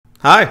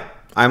Hi,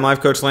 I'm Life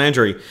Coach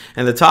Landry,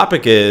 and the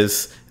topic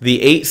is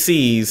the 8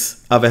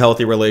 C's of a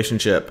healthy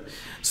relationship.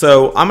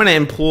 So I'm going to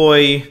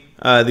employ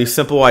these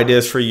simple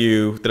ideas for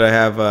you that I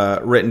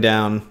have written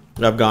down,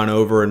 that I've gone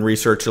over and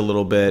researched a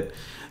little bit,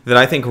 that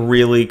I think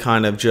really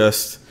kind of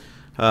just,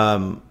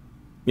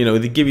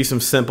 they give you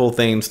some simple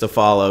things to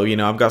follow.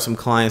 I've got some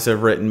clients that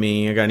have written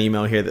me. I got an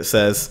email here that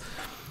says,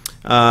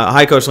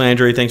 hi, Coach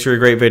Landry. Thanks for your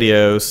great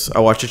videos.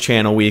 I watch your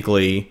channel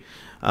weekly.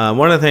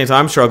 One of the things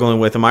I'm struggling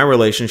with in my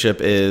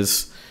relationship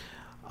is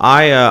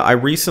I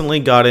recently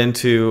got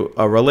into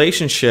a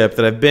relationship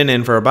that I've been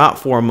in for about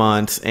 4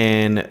 months,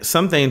 and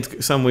some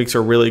weeks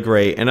are really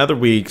great, and other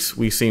weeks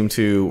we seem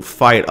to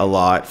fight a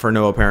lot for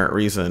no apparent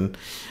reason.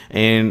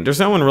 And there's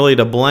no one really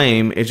to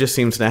blame. It just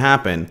seems to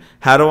happen.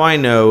 How do I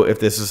know if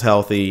this is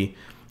healthy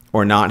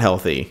or not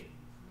healthy?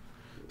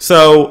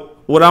 So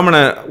what I'm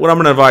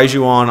gonna advise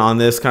you on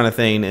this kind of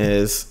thing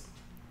is,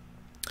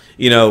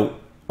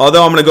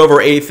 although I'm going to go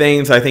over 8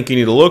 things I think you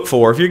need to look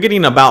for, if you're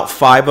getting about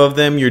 5 of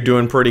them, you're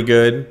doing pretty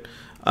good.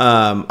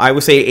 I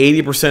would say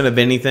 80% of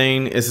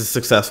anything is a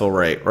successful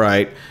rate,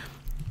 right?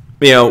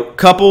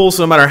 Couples,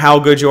 no matter how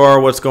good you are,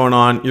 what's going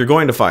on, you're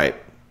going to fight.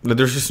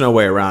 There's just no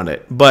way around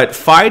it. But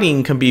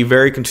fighting can be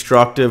very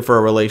constructive for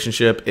a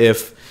relationship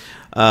if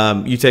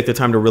you take the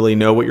time to really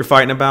know what you're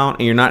fighting about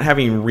and you're not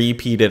having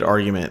repeated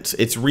arguments.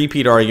 It's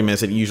repeat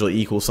arguments that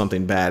usually equals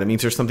something bad. It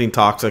means there's something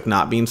toxic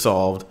not being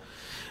solved,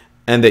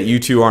 and that you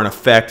two aren't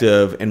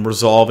effective in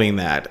resolving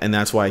that, and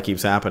that's why it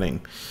keeps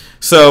happening.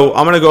 So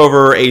I'm going to go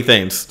over 8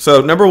 things. So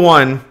number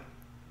 1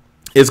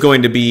 is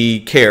going to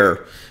be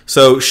care.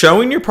 So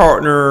showing your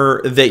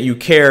partner that you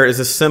care is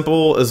as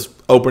simple as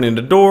opening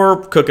the door,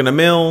 cooking a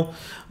meal,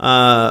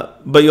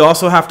 but you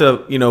also have to,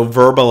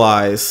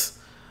 verbalize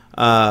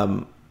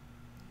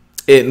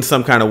it in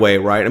some kind of way,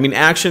 right? I mean,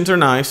 actions are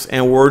nice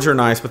and words are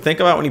nice, but think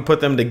about when you put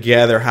them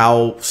together,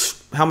 how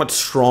much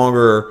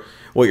stronger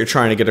what you're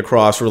trying to get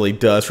across really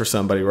does for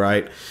somebody,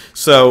 right?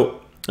 So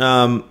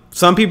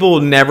some people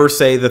never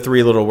say the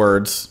 3 little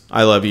words,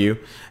 I love you.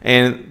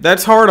 And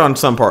that's hard on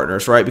some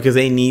partners, right? Because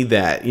they need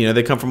that.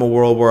 They come from a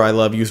world where I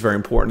love you is very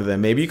important to them.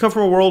 Maybe you come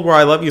from a world where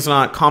I love you is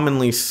not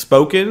commonly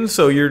spoken.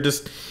 So you're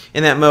just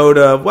in that mode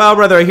of, well,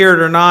 whether I hear it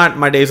or not,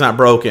 my day's not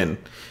broken.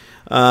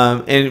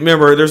 And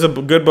remember, there's a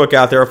good book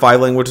out there, 5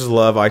 Languages of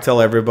Love. I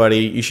tell everybody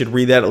you should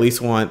read that at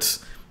least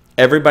once.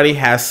 Everybody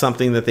has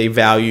something that they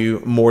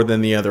value more than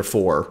the other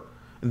 4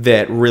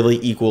 that really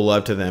equal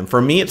love to them. For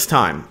me, it's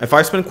time. If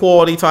I spend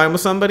quality time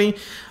with somebody,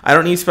 I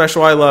don't need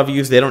special I love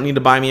yous. They don't need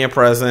to buy me a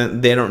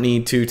present. They don't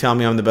need to tell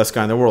me I'm the best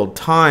guy in the world.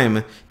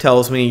 Time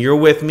tells me you're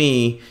with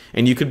me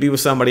and you could be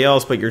with somebody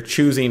else, but you're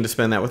choosing to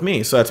spend that with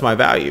me. So that's my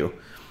value.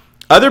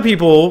 Other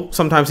people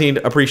sometimes need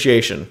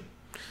appreciation.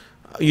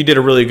 You did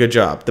a really good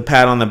job. The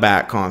pat on the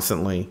back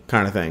constantly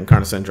kind of thing,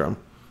 kind of syndrome.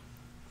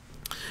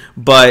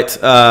 But,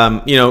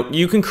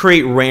 you can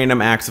create random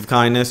acts of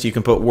kindness. You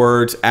can put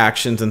words,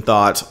 actions, and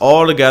thoughts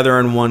all together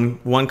in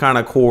one kind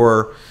of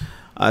core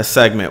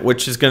segment,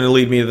 which is going to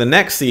lead me to the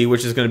next C,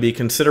 which is going to be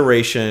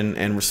consideration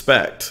and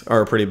respect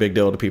are a pretty big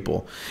deal to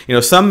people.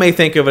 Some may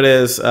think of it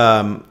as,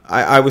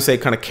 I would say,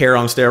 kind of care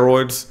on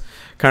steroids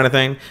kind of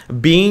thing.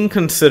 Being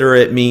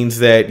considerate means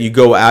that you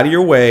go out of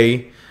your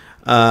way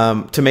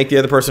to make the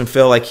other person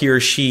feel like he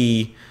or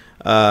she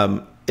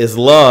is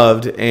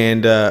loved,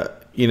 and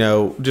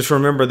just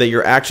remember that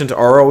your actions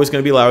are always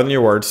going to be louder than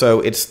your words. So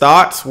it's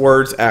thoughts,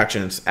 words,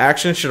 actions.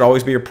 Actions should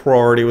always be a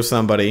priority with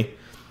somebody,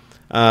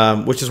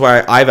 which is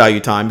why I value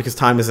time, because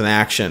time is an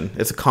action.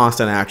 It's a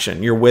constant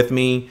action. You're with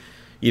me.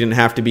 You didn't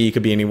have to be. You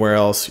could be anywhere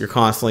else. You're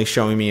constantly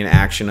showing me an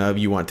action of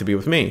you want to be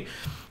with me.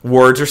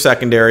 Words are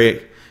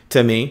secondary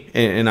to me,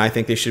 and I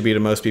think they should be to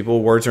most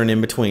people. Words are an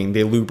in-between.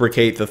 They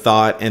lubricate the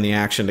thought and the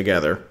action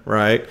together,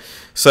 right?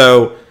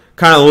 So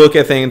kind of look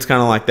at things kind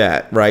of like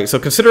that, right? So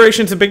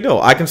consideration is a big deal.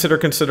 I consider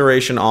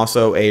consideration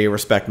also a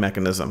respect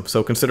mechanism.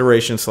 So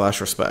consideration /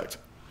 respect.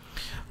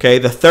 Okay,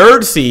 the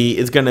third C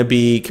is going to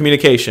be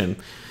communication.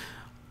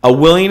 A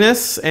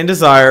willingness and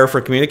desire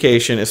for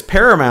communication is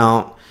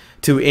paramount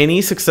to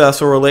any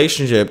successful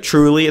relationship.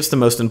 Truly, it's the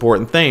most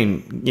important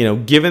thing.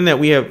 Given that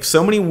we have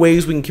so many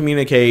ways we can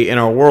communicate in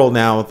our world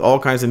now with all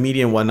kinds of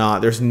media and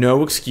whatnot, there's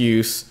no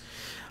excuse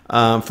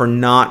for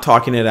not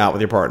talking it out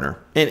with your partner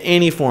in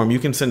any form. You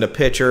can send a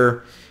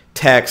picture,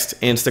 text,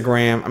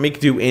 Instagram. I mean, you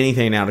can do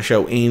anything now to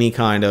show any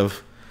kind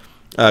of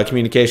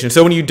communication.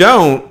 So when you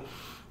don't,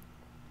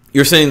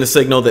 you're sending the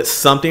signal that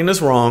something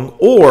is wrong,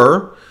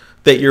 or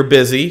that you're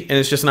busy and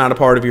it's just not a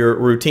part of your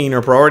routine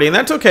or priority. And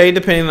that's okay,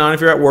 depending on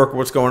if you're at work or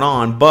what's going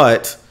on.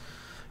 But,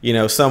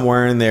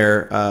 somewhere in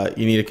there,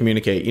 you need to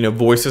communicate.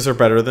 Voices are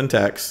better than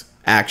text.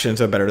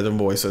 Actions are better than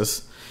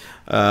voices.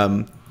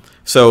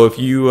 So if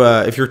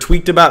you're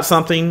tweaked about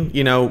something,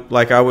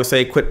 like I would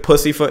say, quit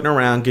pussyfooting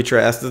around, get your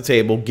ass to the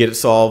table, get it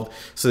solved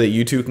so that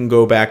you two can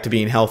go back to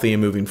being healthy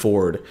and moving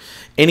forward.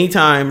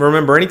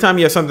 Remember, anytime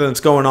you have something that's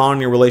going on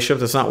in your relationship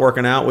that's not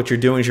working out, what you're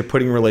doing is you're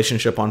putting your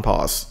relationship on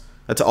pause.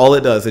 That's all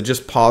it does. It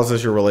just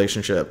pauses your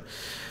relationship.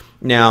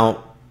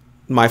 Now,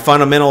 my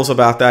fundamentals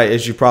about that,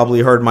 as you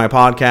probably heard in my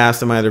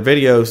podcast and my other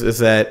videos, is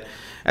that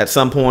at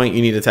some point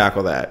you need to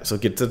tackle that. So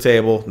get to the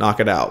table, knock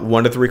it out.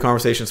 1 to 3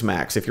 conversations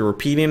max. If you're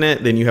repeating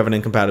it, then you have an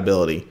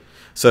incompatibility.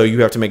 So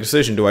you have to make a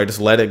decision. Do I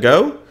just let it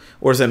go,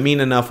 or does it mean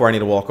enough where I need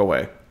to walk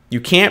away? You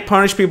can't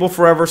punish people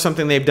forever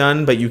something they've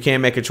done, but you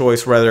can make a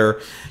choice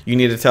whether you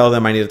need to tell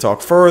them I need to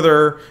talk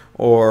further,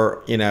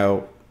 or, you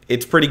know,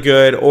 it's pretty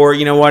good, or,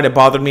 you know what, it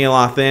bothered me a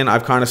lot then,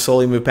 I've kind of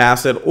slowly moved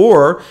past it,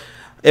 or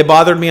it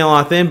bothered me a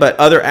lot then, but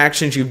other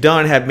actions you've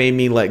done have made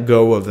me let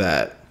go of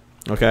that.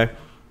 Okay?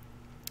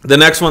 The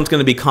next one's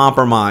going to be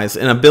compromise.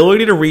 An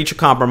ability to reach a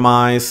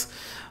compromise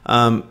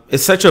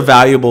is such a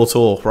valuable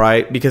tool,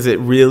 right? Because it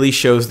really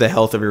shows the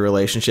health of your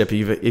relationship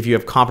if you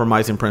have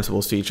compromising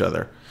principles to each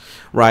other,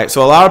 right?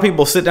 So a lot of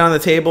people sit down at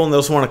the table and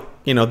they'll want to,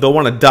 you know, they'll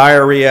want to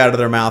diarrhea out of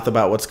their mouth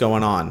about what's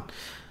going on.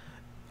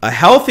 A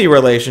healthy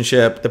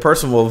relationship, the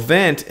person will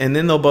vent, and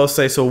then they'll both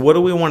say, so what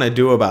do we want to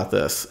do about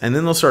this? And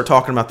then they'll start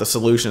talking about the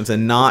solutions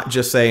and not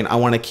just saying, I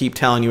want to keep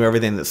telling you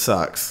everything that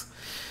sucks.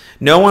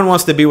 No one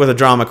wants to be with a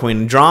drama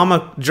queen.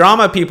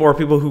 Drama people are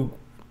people who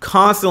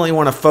constantly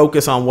want to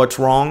focus on what's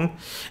wrong,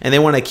 and they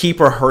want to keep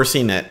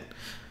rehearsing it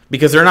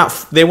because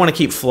they want to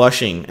keep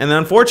flushing. And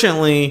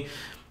unfortunately,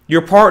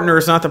 your partner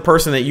is not the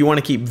person that you want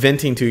to keep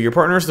venting to. Your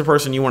partner is the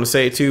person you want to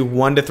say it to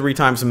 1 to 3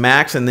 times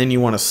max, and then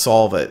you want to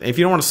solve it. If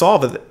you don't want to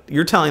solve it,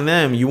 you're telling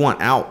them you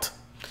want out,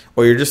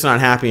 or you're just not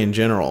happy in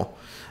general,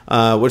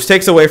 which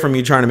takes away from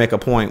you trying to make a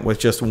point with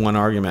just one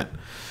argument.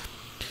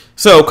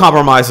 So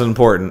compromise is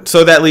important.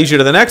 So that leads you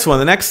to the next one.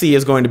 The next C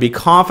is going to be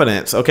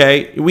confidence.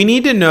 Okay, we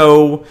need to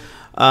know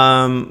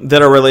that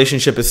our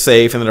relationship is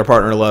safe and that our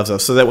partner loves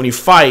us, so that when you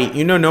fight,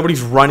 you know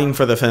nobody's running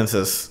for the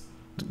fences,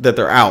 that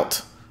they're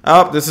out.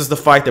 Oh, this is the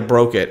fight that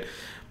broke it.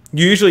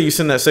 Usually you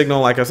send that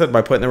signal, like I said,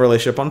 by putting the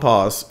relationship on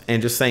pause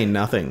and just saying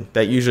nothing.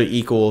 That usually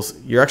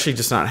equals you're actually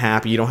just not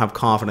happy. You don't have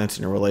confidence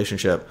in your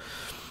relationship.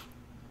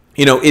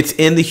 You know, it's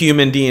in the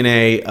human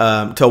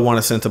DNA to want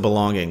a sense of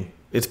belonging.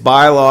 It's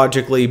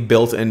biologically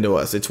built into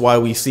us. It's why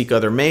we seek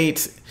other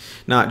mates,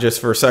 not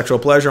just for sexual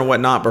pleasure and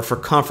whatnot, but for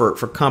comfort,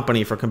 for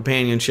company, for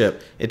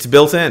companionship. It's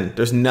built in.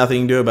 There's nothing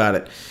you can do about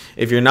it.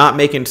 If you're not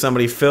making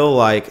somebody feel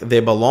like they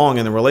belong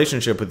in the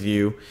relationship with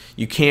you,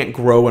 you can't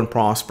grow and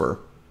prosper.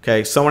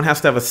 Okay, someone has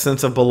to have a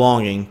sense of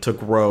belonging to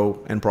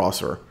grow and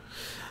prosper.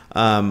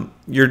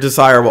 Your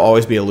desire will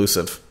always be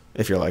elusive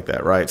if you're like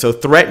that, right? So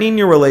threatening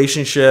your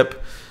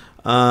relationship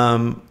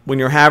when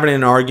you're having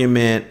an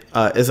argument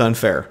is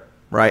unfair.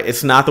 Right?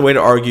 It's not the way to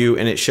argue,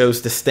 and it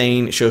shows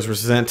disdain, it shows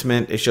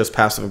resentment, it shows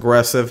passive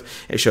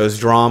aggressive, it shows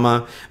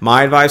drama.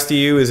 My advice to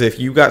you is if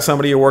you got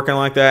somebody you're working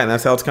like that and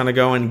that's how it's kind of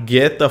going,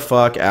 get the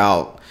fuck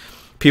out.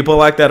 People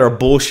like that are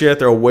bullshit.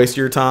 They're a waste of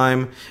your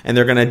time, and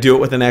they're going to do it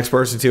with the next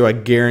person too. I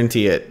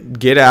guarantee it.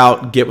 Get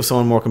out, get with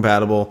someone more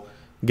compatible,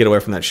 get away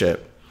from that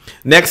shit.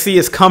 Next C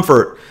is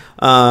comfort.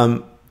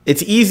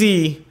 It's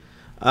easy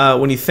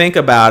when you think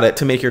about it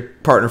to make your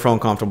partner feel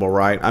uncomfortable,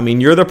 right? I mean,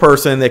 you're the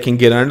person that can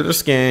get under their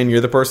skin. You're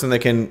the person that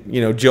can,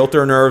 you know, jilt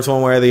their nerves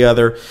one way or the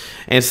other.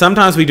 And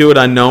sometimes we do it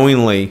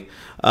unknowingly.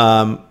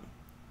 And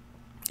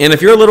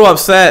if you're a little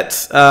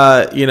upset,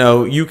 you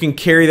know, you can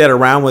carry that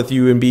around with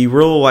you and be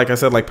real, like I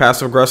said, like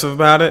passive aggressive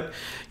about it.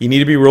 You need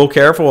to be real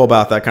careful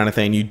about that kind of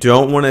thing. You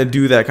don't want to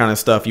do that kind of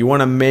stuff. You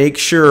want to make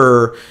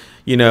sure,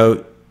 you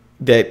know,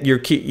 that you're,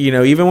 you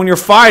know, even when you're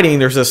fighting,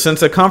 there's a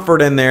sense of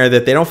comfort in there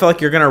that they don't feel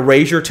like you're going to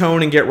raise your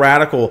tone and get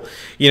radical.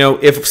 You know,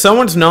 if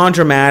someone's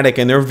non-dramatic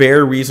and they're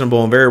very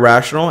reasonable and very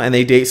rational, and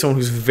they date someone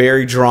who's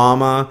very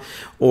drama,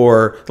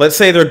 or let's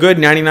say they're good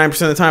 99%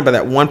 of the time, but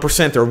that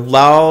 1% they're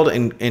loud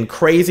and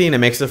crazy, and it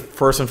makes the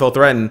person feel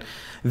threatened,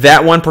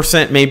 that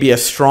 1% may be a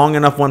strong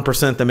enough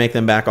 1% to make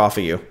them back off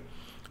of you.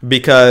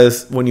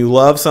 Because when you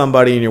love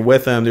somebody and you're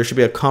with them, there should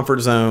be a comfort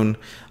zone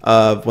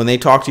of when they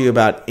talk to you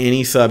about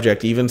any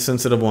subject, even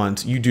sensitive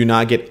ones, you do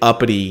not get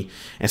uppity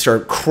and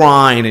start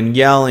crying and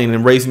yelling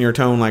and raising your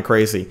tone like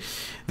crazy.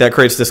 That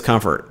creates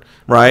discomfort,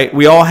 right?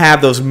 We all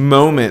have those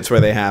moments where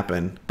they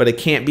happen, but it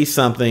can't be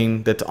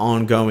something that's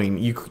ongoing.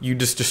 You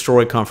just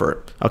destroy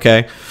comfort,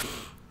 okay?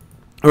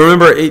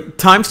 Remember,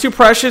 time's too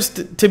precious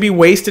to be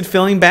wasted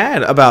feeling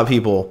bad about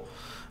people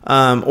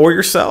or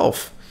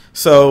yourself.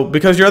 So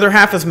because your other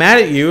half is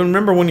mad at you, and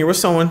remember when you're with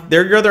someone,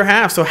 they're your other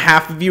half, so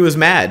half of you is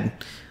mad.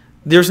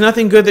 There's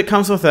nothing good that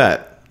comes with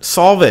that.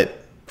 Solve it.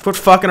 Quit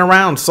fucking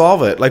around.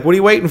 Solve it. Like, what are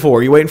you waiting for?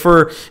 Are you waiting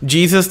for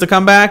Jesus to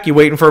come back? You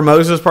waiting for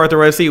Moses to part the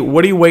Red Sea?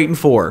 What are you waiting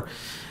for?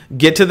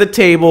 Get to the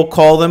table.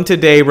 Call them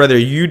today, whether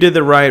you did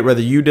the right, whether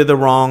you did the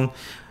wrong.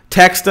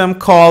 Text them,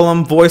 call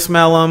them,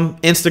 voicemail them,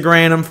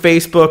 Instagram them,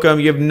 Facebook them.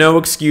 You have no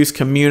excuse.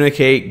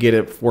 Communicate. Get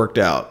it worked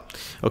out.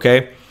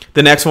 Okay?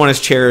 The next one is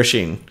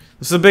cherishing.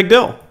 This is a big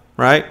deal.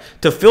 Right?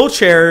 To feel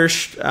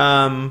cherished,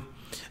 that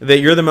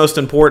you're the most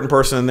important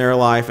person in their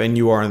life and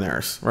you are in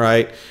theirs,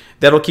 right?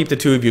 That'll keep the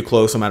two of you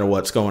close no matter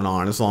what's going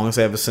on, as long as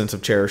they have a sense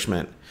of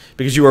cherishment.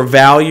 Because you are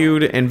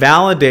valued and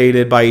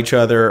validated by each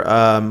other.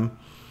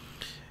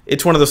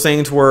 it's one of those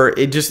things where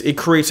it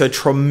creates a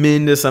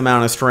tremendous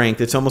amount of strength.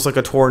 It's almost like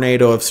a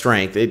tornado of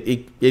strength.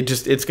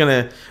 It's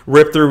going to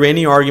rip through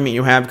any argument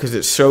you have because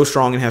it's so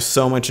strong and has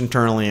so much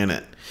internally in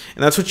it.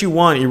 And that's what you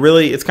want.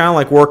 It's kind of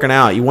like working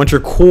out. You want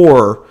your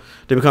core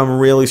to become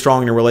really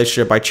strong in your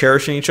relationship by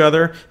cherishing each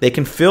other. They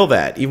can feel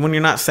that even when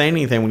you're not saying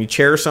anything. When you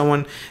cherish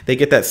someone, they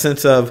get that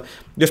sense of,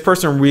 this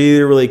person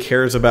really, really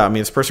cares about me.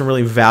 This person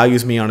really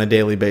values me on a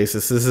daily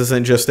basis. This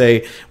isn't just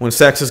when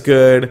sex is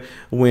good,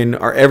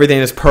 when everything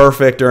is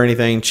perfect or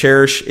anything.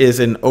 Cherish is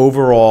an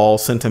overall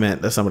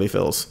sentiment that somebody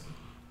feels.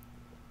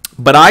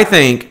 But I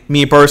think,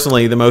 me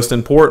personally, the most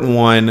important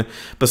one,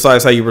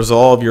 besides how you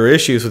resolve your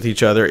issues with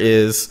each other,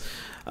 is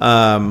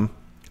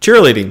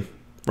cheerleading,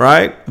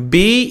 right?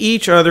 Be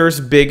each other's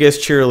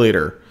biggest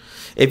cheerleader.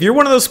 If you're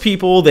one of those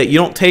people that you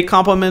don't take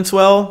compliments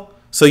well,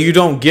 so you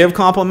don't give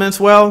compliments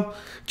well,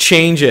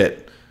 change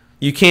it.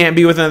 You can't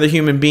be with another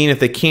human being if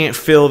they can't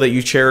feel that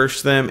you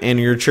cherish them and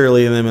you're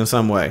cheerleading them in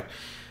some way.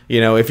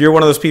 If you're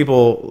one of those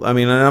people,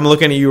 and I'm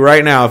looking at you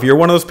right now, if you're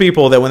one of those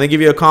people that when they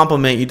give you a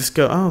compliment, you just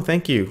go, oh,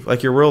 thank you.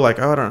 Like you're real like,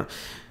 oh, I don't know.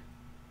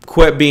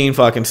 Quit being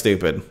fucking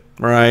stupid,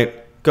 right?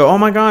 Go, oh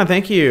my God,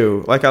 thank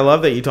you. Like, I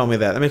love that you told me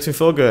that. That makes me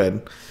feel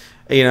good.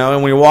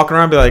 And when you're walking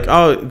around, be like,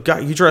 oh,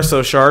 God, you dress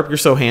so sharp. You're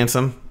so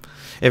handsome.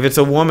 If it's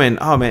a woman,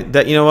 oh man,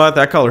 you know what?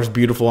 That color's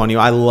beautiful on you.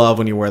 I love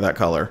when you wear that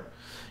color.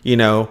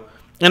 And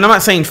I'm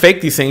not saying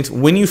fake these things.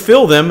 When you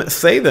feel them,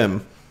 say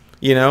them.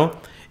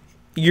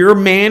 Your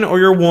man or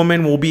your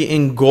woman will be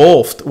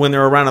engulfed when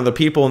they're around other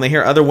people and they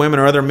hear other women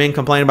or other men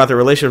complain about their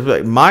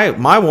relationship. Like,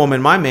 my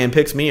woman, my man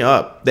picks me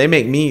up.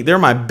 They're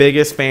my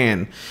biggest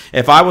fan.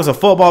 If I was a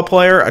football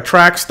player, a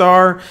track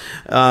star,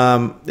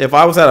 if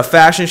I was at a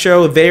fashion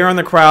show, they are in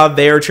the crowd.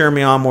 They are cheering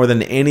me on more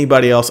than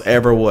anybody else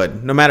ever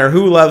would. No matter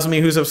who loves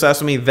me, who's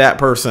obsessed with me, that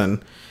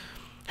person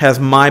has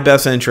my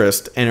best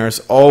interest and is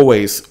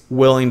always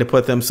willing to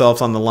put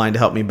themselves on the line to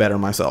help me better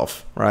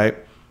myself, right?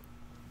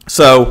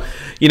 So,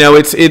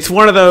 it's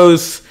one of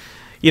those,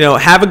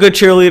 have a good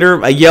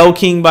cheerleader, a yell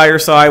king by your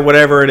side,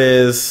 whatever it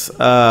is.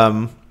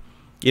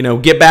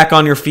 Get back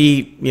on your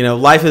feet.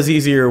 Life is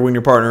easier when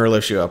your partner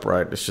lifts you up,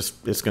 right?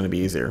 It's going to be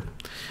easier.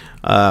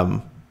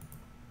 And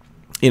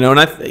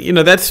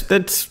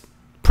that's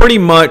pretty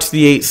much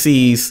the 8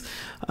 C's.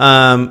 If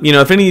any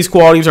of these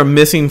qualities are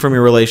missing from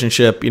your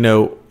relationship,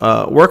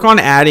 work on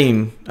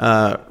adding,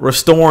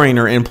 restoring,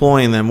 or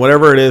employing them,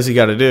 whatever it is you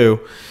got to do.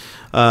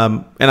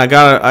 And I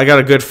got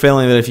a good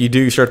feeling that if you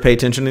do start to pay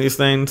attention to these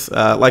things,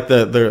 like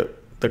the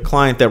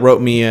client that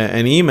wrote me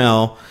an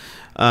email,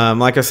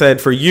 like I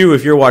said, for you,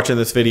 if you're watching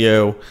this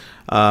video,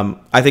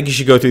 I think you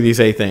should go through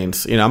these 8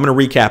 things. I'm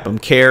going to recap them: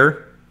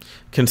 care,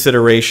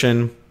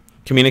 consideration,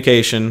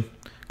 communication,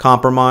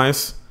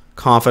 compromise,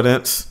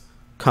 confidence,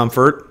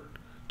 comfort,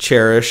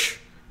 cherish,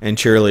 and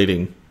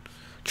cheerleading.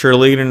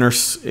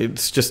 Cheerleading,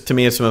 it's just, to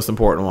me, it's the most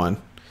important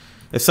one.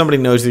 If somebody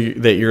knows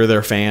that you're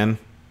their fan,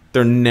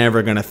 they're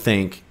never going to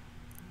think,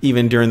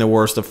 even during the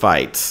worst of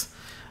fights,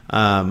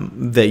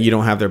 that you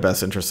don't have their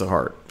best interests at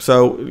heart.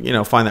 So,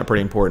 find that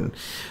pretty important.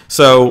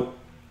 So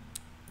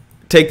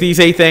take these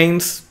 8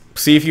 things,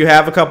 see if you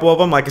have a couple of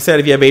them. Like I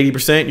said, if you have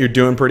 80%, you're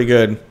doing pretty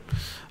good.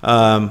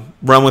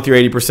 Run with your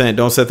 80%.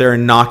 Don't sit there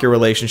and knock your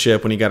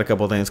relationship when you got a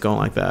couple of things going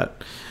like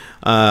that.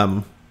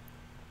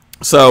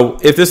 So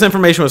if this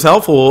information was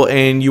helpful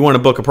and you want to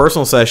book a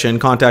personal session,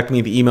 contact me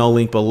at the email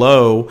link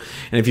below.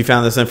 And if you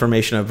found this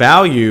information of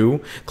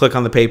value, click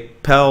on the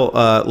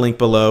PayPal link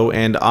below,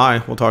 and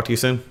I will talk to you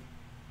soon.